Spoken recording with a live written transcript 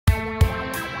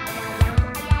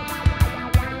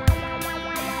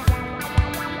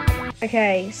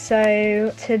Okay,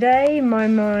 so today my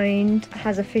mind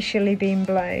has officially been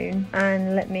blown,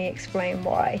 and let me explain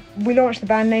why. We launched the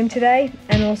band name today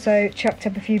and also chucked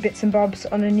up a few bits and bobs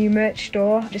on a new merch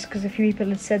store just because a few people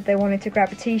had said they wanted to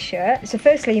grab a t-shirt. So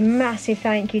firstly, massive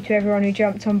thank you to everyone who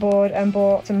jumped on board and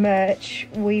bought some merch.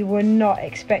 We were not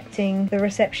expecting the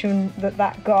reception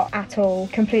that got at all.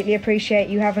 Completely appreciate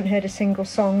you haven't heard a single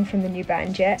song from the new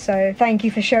band yet, so thank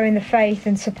you for showing the faith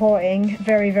and supporting.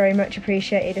 Very, very much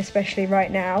appreciated, especially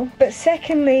right now. But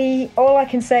secondly, all I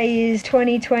can say is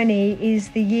 2020 is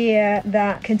the year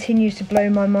that continues to blow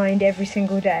my mind every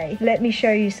single day. Let me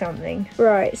show you something.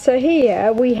 Right, so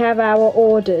here we have our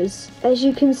orders. As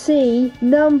you can see,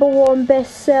 #1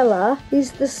 bestseller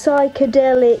is the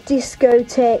psychedelic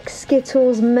discotheque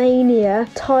Skittles Mania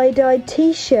tie-dyed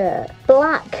t-shirt.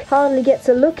 Black hardly gets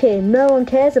a look in. No one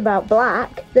cares about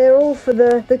black. They're all for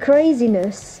the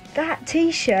craziness. That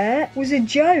t-shirt was a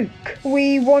joke.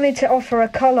 We wanted to offer a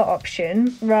colour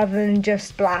option rather than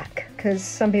just black, because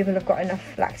some people have got enough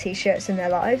black t-shirts in their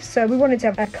lives, so we wanted to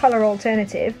have a colour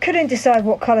alternative. Couldn't decide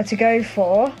what colour to go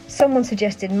for. Someone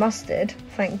suggested mustard.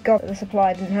 Thank God the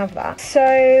supplier didn't have that.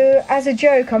 So as a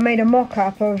joke, I made a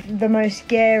mock-up of the most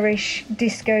garish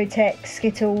discotheque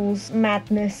Skittles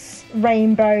madness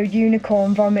rainbow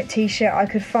unicorn vomit t-shirt I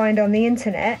could find on the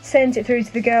internet, sent it through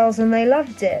to the girls and they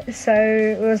loved it. So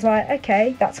it was like,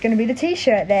 okay, that's going to be the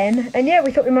t-shirt then. And yeah,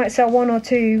 we thought we might sell 1 or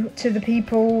 2 to the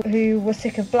people who were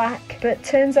sick of black, but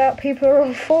turns out people are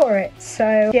all for it.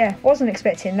 So yeah, wasn't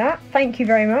expecting that. Thank you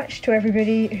very much to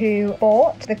everybody who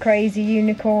bought the crazy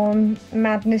unicorn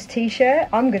madness t-shirt.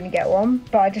 I'm going to get one,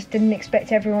 but I just didn't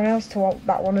expect everyone else to want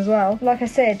that one as well. Like I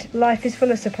said, life is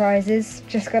full of surprises,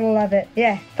 just gotta love it.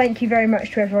 Yeah, thank you very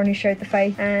much to everyone who showed the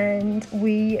faith, and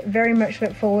we very much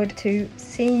look forward to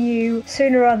seeing you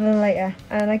sooner rather than later.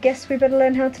 And I guess we better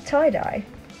learn how to tie-dye.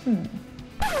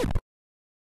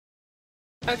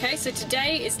 Okay, so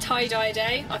today is tie-dye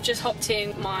day. I've just hopped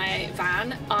in my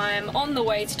van. I'm on the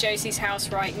way to Josie's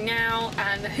house right now,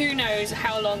 and who knows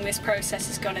how long this process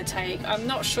is going to take. I'm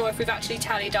not sure if we've actually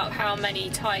tallied up how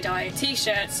many tie-dye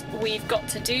t-shirts we've got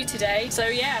to do today. So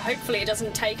yeah, hopefully it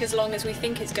doesn't take as long as we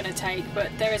think it's going to take, but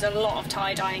there is a lot of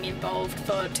tie-dyeing involved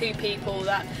for 2 people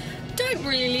that don't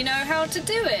really know how to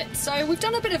do it. So we've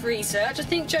done a bit of research. I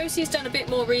think Josie's done a bit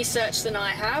more research than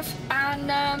I have,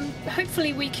 and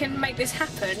hopefully we can make this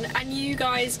happen and you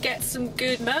guys get some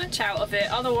good merch out of it.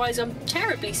 Otherwise, I'm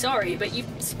terribly sorry, but you've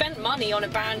spent money on a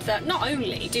band that not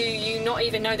only do you not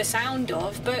even know the sound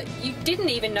of, but you didn't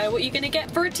even know what you're going to get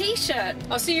for a t-shirt.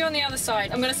 I'll see you on the other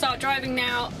side. I'm going to start driving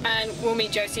now and we'll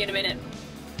meet Josie in a minute.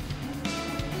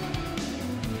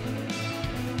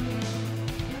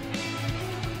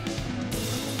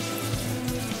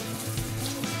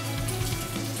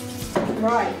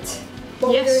 Right.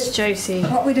 Yes, Josie.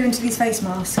 What are we doing to these face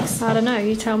masks? I don't know,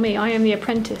 you tell me. I am the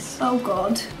apprentice. Oh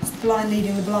God. It's the blind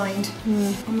leading the blind.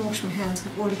 I'm gonna wash my hands.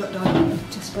 I've already got dye.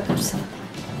 Just wait for some.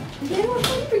 Yeah, I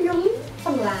can't bring your leaf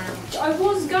lounge. I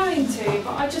was going to,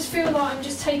 but I just feel like I'm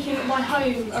just taking my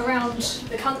home around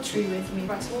the country with me.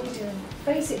 Right, so what are we doing?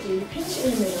 Basically, you pinch it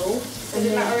in the middle. Does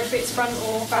it matter if it's front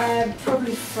or back?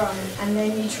 Probably front, and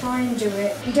then you try and do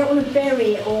it. You don't want to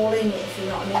bury it all in it, if you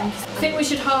know what I mean. I think we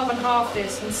should half and half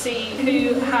this and see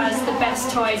who has the best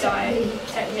tie-dye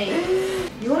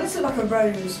technique. You want it to look like a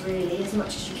rose, really, as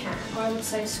much as you can. I would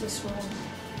say Swiss roll.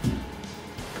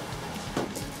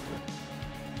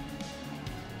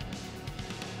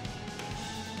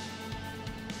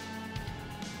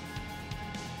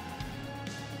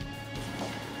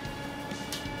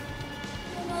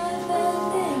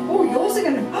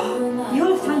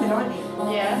 You'll have found it, aren't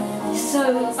you? Yeah.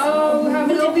 So, how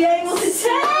you'll be able to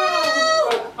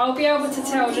tell! I'll be able to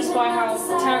tell just by how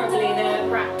terribly they're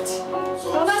wrapped.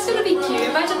 Oh, that's going to be cute.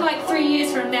 Imagine like 3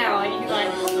 years from now and you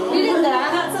like, you did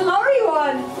that? That's a Laurie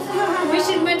one! We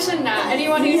should mention that.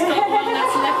 Anyone who's got one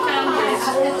that's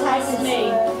left-handed, that's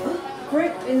me.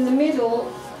 Grip in the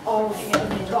middle of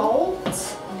the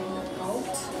bolt,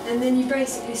 and then you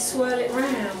basically swirl it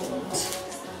round.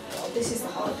 This is the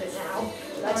hard bit now.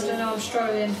 I don't know, I'm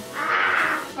struggling.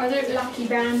 I don't lucky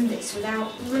band this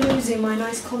without losing my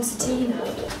nice concertina.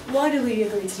 Why do we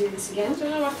agree to do this again? I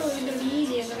don't know, I thought it was going to be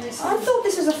easier than this. I thought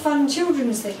this was a fun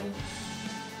children's thing.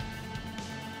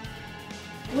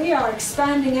 We are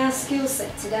expanding our skill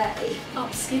set today.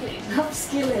 Upskilling.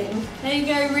 Upskilling. There you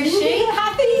go, Rishi.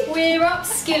 Happy? We're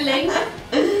upskilling.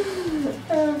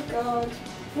 Oh God.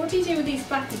 What do you do with these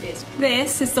blacky bits?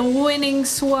 This is the winning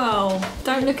swirl.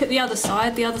 Don't look at the other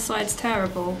side's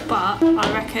terrible, but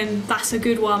I reckon that's a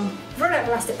good one. Run out of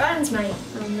elastic bands, mate.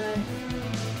 Oh no.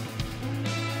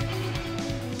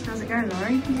 How's it go,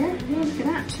 Laurie. Yeah, look at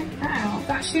that. Check that out.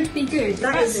 That should be good.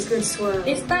 That is a good swirl.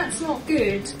 If that's not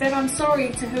good, then I'm sorry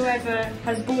to whoever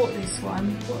has bought this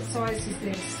one. What size is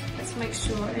this? Let's make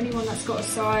sure anyone that's got a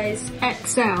size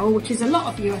XL, which is a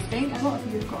lot of you, I think. A lot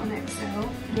of you have got an XL.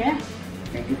 Yeah.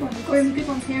 Very good one. We've got some good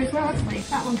ones here as well, haven't we?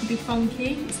 That one could be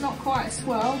funky. It's not quite a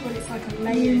swirl, but it's like a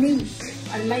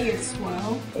layered,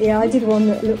 swirl. Yeah, I did one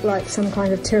that looked like some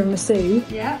kind of tiramisu.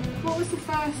 Yeah. What was the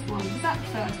first one? Was that the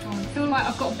first one? I feel like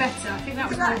I've got better. I think that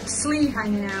was that sleeve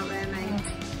hanging out there, mate.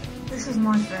 This was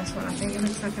my first one, I think. It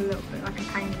looks like a little bit like a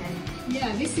paint head.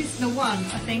 Yeah, this is the one,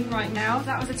 I think, right now.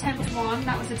 That was attempt 1.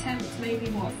 That was attempt maybe,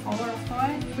 what, 4 or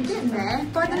 5? We're getting there.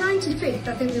 By the 95th,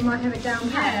 I think we might have it down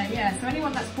pat. Yeah. So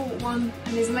anyone that's bought one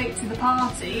and is late to the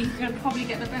party, you're going to probably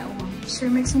get the better one. Should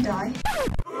we make some dye?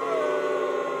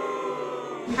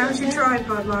 How's your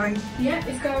tripod, Laurie? Yeah,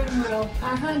 it's going well.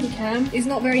 Our handy cam is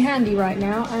not very handy right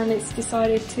now, and it's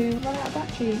decided to run out of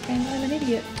battery, and I'm an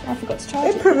idiot. I forgot to charge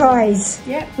it. Improvise!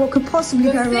 Yeah. What could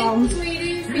possibly go wrong? The things we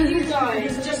do for you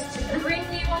guys, just to bring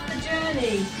you on the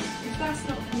journey. If that's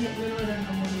not commitment, I don't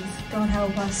know what is. God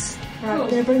help us. Right, Cool. we're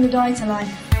going to bring the dye to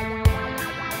life.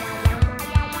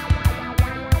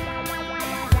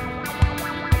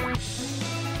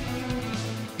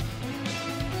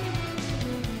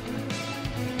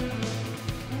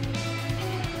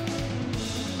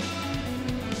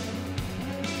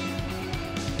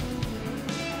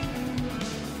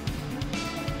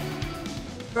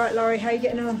 Right, Laurie, how are you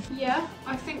getting on? Yeah,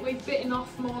 I think we've bitten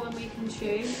off more than we can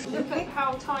chew. Look at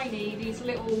how tiny these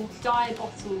little dye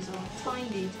bottles are.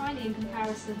 Tiny in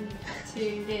comparison to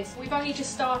this. We've only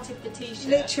just started the t-shirts.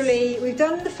 Literally, we've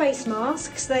done the face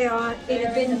masks. They are in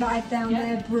a bin bag down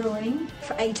there brewing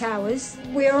for 8 hours.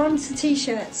 We are on to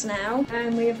t-shirts now,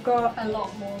 and we've got A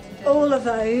lot more to do. all of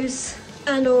those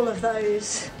and all of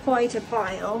those, quite a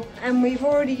pile, and we've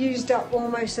already used up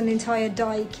almost an entire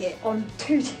dye kit on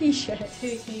 2 t-shirts.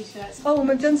 2 t-shirts. Oh, and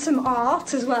we've done some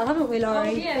art as well, haven't we, Laurie?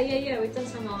 Oh yeah, we've done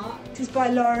some art. This is by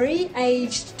Laurie,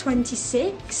 aged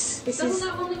 26. This Doesn't is,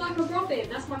 that one look like a robin?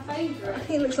 That's my favourite. I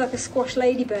think it looks like a squash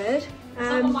ladybird.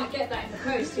 Someone might get that in the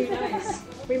post, who knows?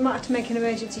 We might have to make an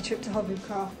emergency trip to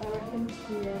Hobbycraft, I reckon.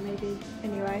 Yeah, maybe.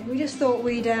 Anyway, we just thought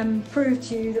we'd prove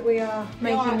to you that we are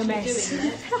making a actually mess. doing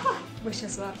it. Wish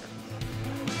us luck.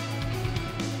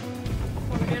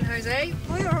 What are we doing, Jose?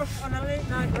 We are off on a late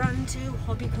night run to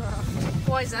Hobbycraft.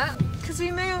 Why is that? Because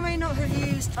we may or may not have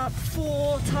used up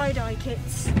 4 tie-dye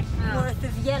kits worth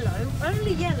of yellow,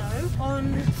 only yellow,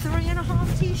 on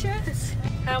 3.5 t-shirts.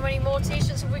 How many more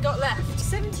t-shirts have we got left?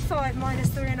 75 minus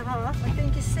 3.5, I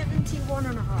think is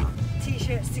 71.5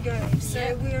 t-shirts to go.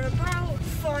 So we're about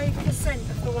 5%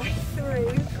 of the way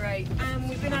through. Great. And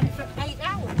we've been at it for 8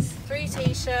 hours. 3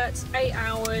 t-shirts, 8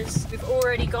 hours. We've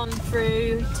already gone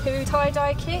through 2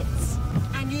 tie-dye kits.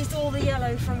 And used all the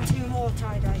yellow from 2 more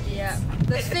tie-dye kits. Yeah.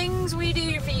 The things we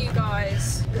do for you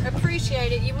guys.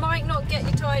 Appreciate it. You might not get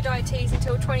your tie-dye tees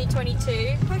until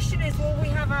 2022. The question is, will we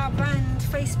have our band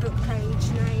Facebook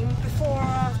page name before or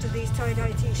after these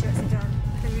tie-dye t-shirts are done?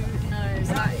 Who knows?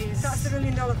 That's the $1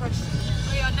 million question.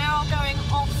 We are now going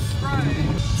off-road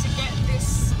to get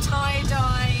this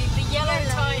tie-dye, the yellow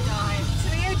tie-dye. To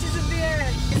the edges of the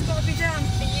earth. It's got to be done.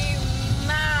 For you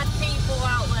mad people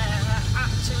out there that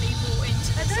actually bought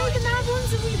into Are this they the idea. mad ones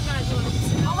or we the mad ones?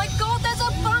 Oh my god, there's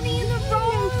a bunny in the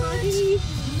road! Buddy.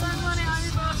 Don't run it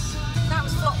over. That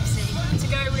was Flopsy. To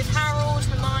go with Harold,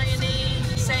 Hermione,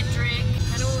 Cedric,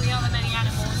 and all the other many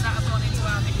animals that have gone into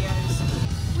our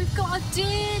videos. We've got a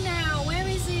deer now. Where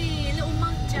is he? A little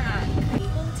muntjac.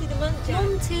 Monty the Muntjac.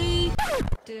 Monty.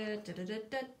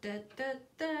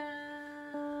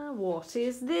 What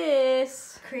is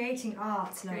this? Creating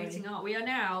art, Laurie. Creating art. We are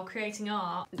now creating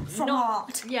art. From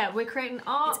art. Yeah, we're creating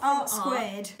art. It's from art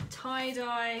squared.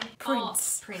 Tie-dye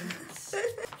Prints. art prints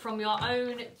from your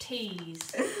own tees.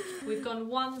 We've gone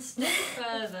one step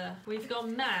further. We've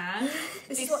gone mad.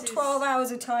 This is what 12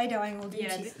 hours of tie-dyeing will do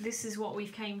Yeah, to you. this is what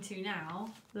we've came to now.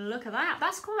 Look at that.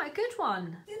 That's quite a good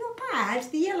one. They're not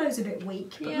bad. The yellow's a bit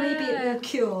weak, but maybe it Yeah. will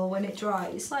cure when it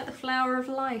dries. It's like the flower of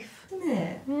life. Isn't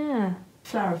it? Yeah.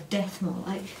 Flower of death, more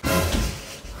like.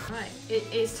 Right, it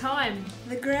is time.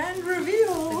 The grand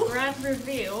reveal. The grand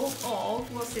reveal of,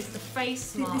 what's this, the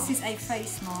face mask. This is a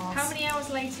face mask. How many hours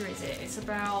later is it? It's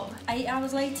about 8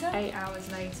 hours later? 8 hours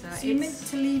later. So you're meant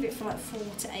to leave it for like 4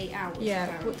 to 8 hours. Yeah,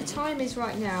 apparently. what the time is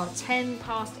right now, 10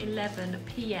 past 11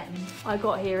 p.m. I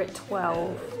got here at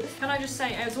 12. Can I just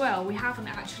say as well, we haven't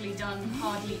actually done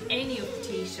hardly any of the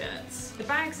t-shirts. The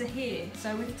bags are here,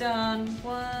 so we've done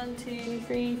 1, 2,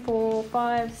 3, 4,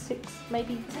 5, 6,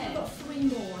 maybe 10. I've got 3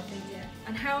 more. think. Yeah.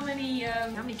 And how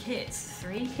many kits?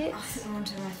 3 kits? I think we're on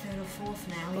to our 3rd or 4th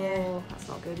now, Oh, that's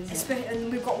not good, is it?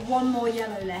 And we've got 1 more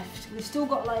yellow left. We've still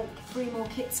got like 3 more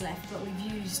kits left, but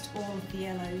we've used all of the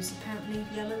yellows. Apparently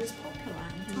yellow is popular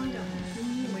in tie-dye.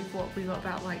 And we've got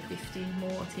about like 50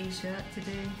 more t-shirt to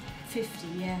do. 50,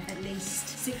 yeah, at least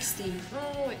 60.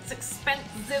 Oh, it's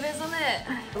expensive, isn't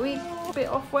it? We a bit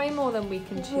off way more than we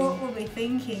can chew. What were we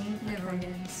thinking? Never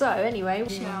again. So anyway,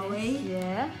 Shall we?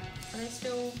 Yeah. Are they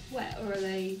still wet or are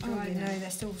they dry? Oh, no, they're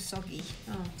still soggy.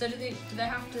 Oh. So do they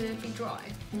have to be dry?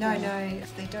 No,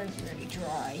 they don't really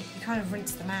dry. You kind of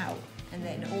rinse them out, and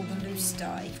then all the loose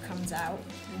dye comes out,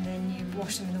 and then you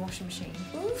wash them in the washing machine.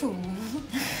 Ooh.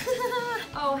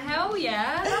 Oh hell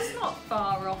yeah! That's not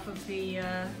far off of the.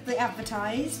 They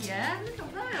advertised. Yeah, look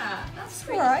at that. That's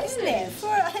pretty Alright, good. isn't it?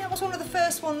 I think that was one of the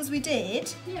first ones we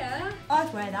did. Yeah.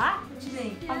 I'd wear that. What do you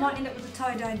think? Yeah. I might end up with a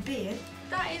tie-dyed beard.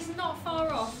 That is not far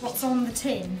off. What's on the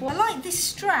tin? I like this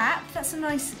strap. That's a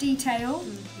nice detail.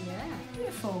 Yeah.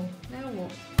 Beautiful. Now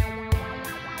what?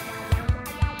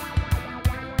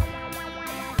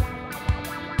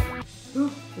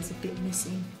 Ooh, there's a bit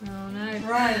missing. Oh no.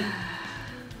 Right.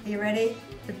 Are you ready?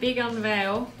 The big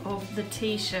unveil of the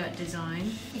t-shirt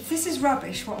design. If this is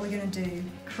rubbish, what are we going to do?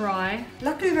 Cry.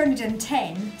 Luckily we've only done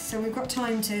 10, so we've got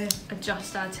time to...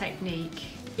 Adjust our technique.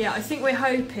 Yeah, I think we're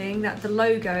hoping that the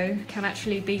logo can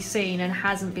actually be seen and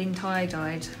hasn't been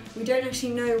tie-dyed. We don't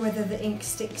actually know whether the ink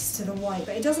sticks to the white,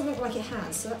 but it doesn't look like it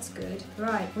has, so that's good.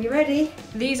 Right, we ready?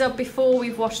 These are before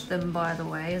we've washed them, by the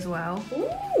way, as well.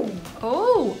 Ooh!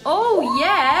 Oh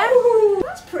yeah! Ooh,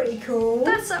 that's pretty cool.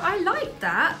 I like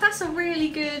that. That's a really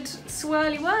good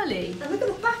swirly whirly. And look at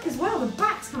the back as well. The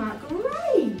back's come out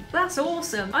great. That's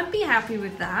awesome. I'd be happy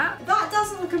with that. That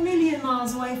doesn't look a million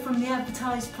miles away from the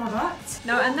advertised product.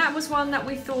 No, and that was one that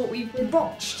we thought we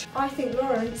botched. I think,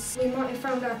 Lawrence, we might have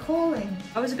found our calling.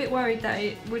 I was a bit worried that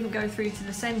it wouldn't go through to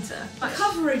the centre. The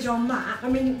coverage on that, I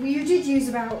mean, you did use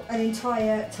about an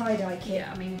entire tie-dye kit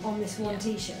Yeah, I mean, on this one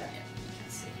t-shirt.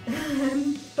 you can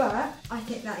see. But I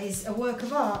think that is a work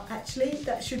of art, actually,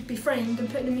 that should be framed and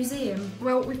put in a museum.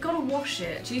 Well, we've got to wash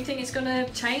it. Do you think it's going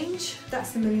to change?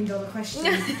 That's the million-dollar question.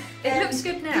 It looks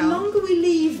good now. The longer we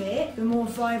leave it, the more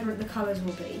vibrant the colours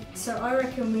will be. So I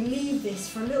reckon we leave this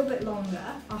for a little bit longer.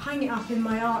 I'll hang it up in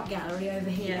my art gallery over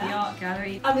here. Yeah, the art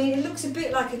gallery. I mean, it looks a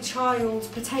bit like a child's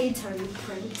potato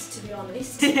print, to be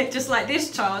honest. Just like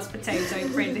this child's potato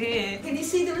print here. Can you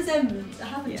see the resemblance? I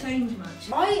haven't changed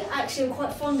much. I actually am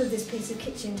quite fond of this piece of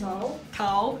kitchen tile.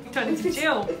 Carl, you turned into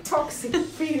Gill. Toxic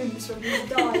fumes from these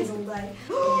dyes all day.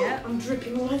 Yeah. I'm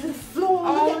dripping all over the floor.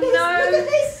 Oh Look at this, no! Look at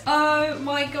this! Oh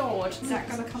my god. Is that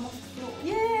going to come off the floor?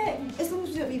 Yeah, as long as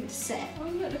we don't leave it to set. Oh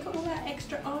look at all that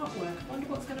extra artwork. I wonder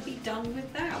what's going to be done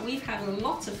with that. We've had a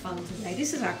lot of fun today.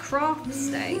 This is our crafts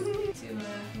day.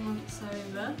 Once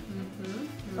over.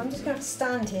 I'm just going to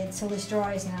stand here until this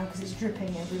dries now because it's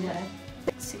dripping everywhere.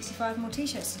 65 more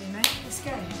t-shirts to do, mate. Let's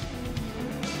go.